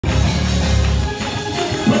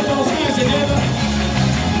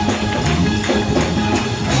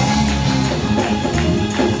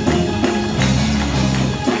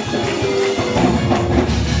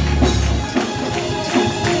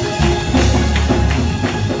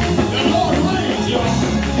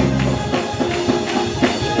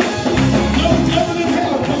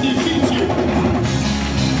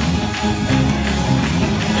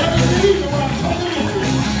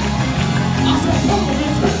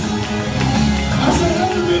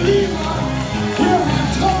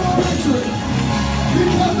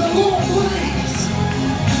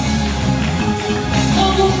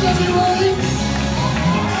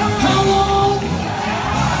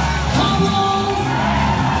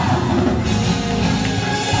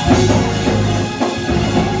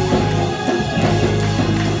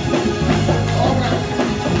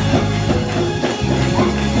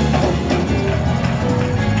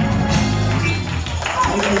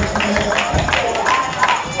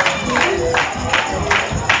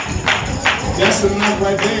That's the night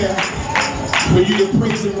right there for you to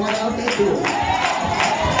praise him right out that door.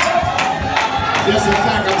 That's the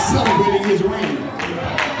fact I'm celebrating his reign.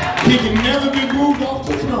 He can never be moved off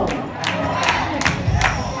the throne.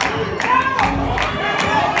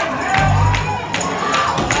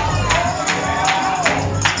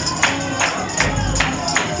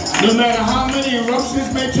 No matter how many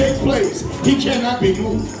eruptions may take place, he cannot be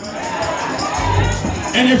moved.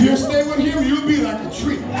 And if you stay with him, you'll be like a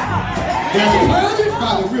tree that's planted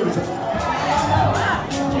by the rivers.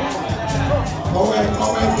 All right,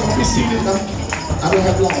 don't be seated now. I don't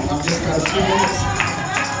have long. I've just got a few minutes.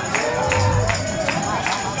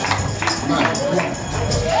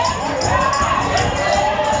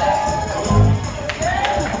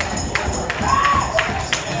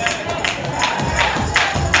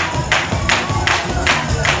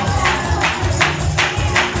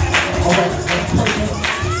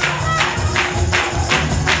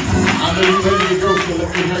 I know you're ready to go, so let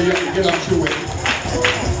me hurry up and get out your way.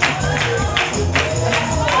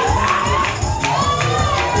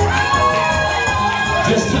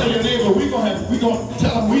 Just tell your neighbor, we gonna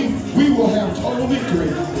tell them we will have total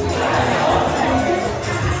victory.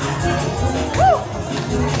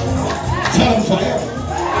 Tell them forever.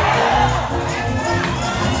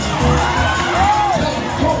 Tell them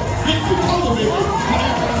total victory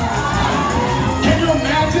forever. Can you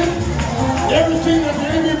imagine everything that the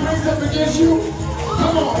enemy brings up against you?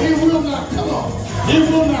 Come on, he will not, come on. He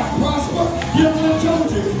will not prosper. Hear what I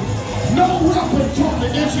told you. No weapon formed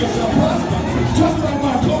against you shall prosper. Just like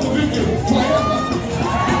my total victory forever.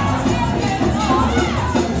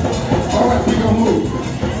 All right, we're going to move.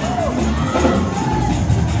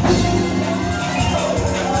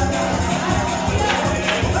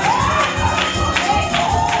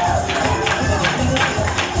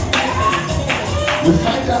 We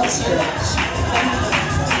find ourselves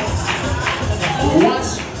once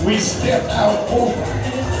we step out over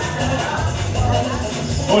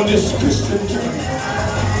on this Christian journey.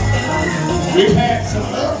 We've had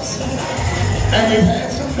some ups and we've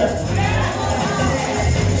had some downs.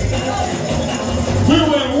 We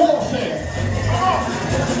were in warfare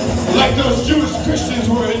like those Jewish Christians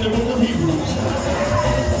were in the book of Hebrews.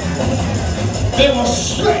 They were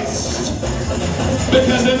stressed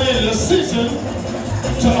because they made a decision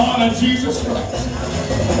to honor Jesus Christ.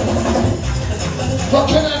 But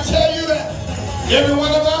can I tell you that every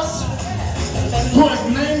one of us who has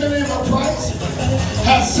named the name of Christ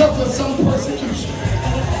has suffered some persecution?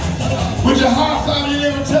 Would you high five your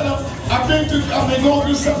neighbor and tell them, I've been going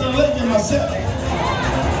through something lately myself?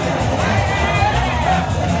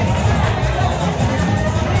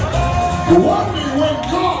 Wondering when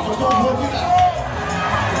God was going to work it out.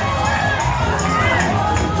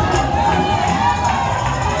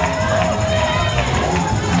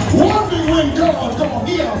 Wondering when God's going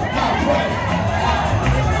to hear my prayer.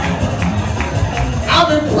 I've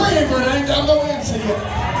been praying, but I ain't got no answer yet.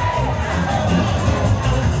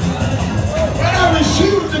 But I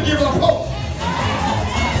refuse to give up hope.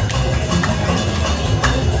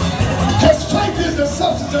 Because faith is the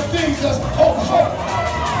substance of things that's hoped for,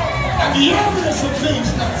 and the evidence of things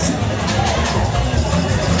not seen.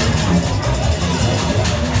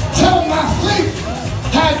 Tell my faith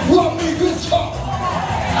has brought me this far.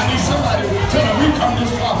 I need somebody to tell them we come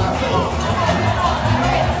this far by faith.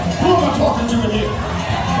 Who am I talking to in here?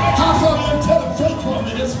 How far do you tell them faith brought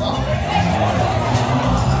me this far?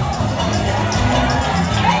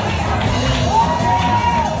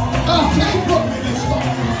 Faith brought me this far.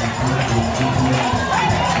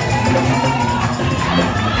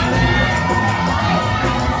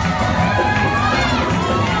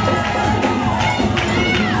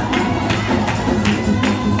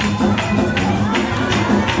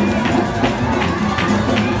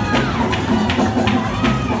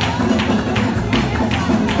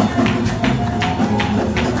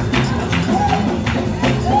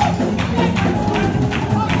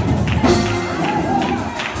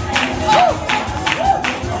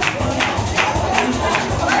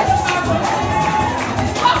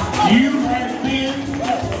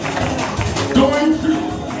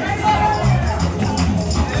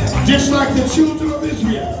 Just like the children of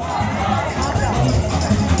Israel.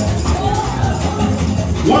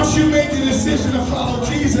 Once you make the decision to follow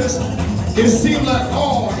Jesus, it seemed like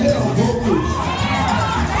all hell broke loose.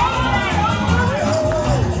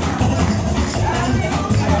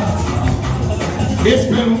 It's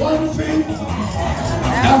been one thing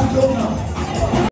after another.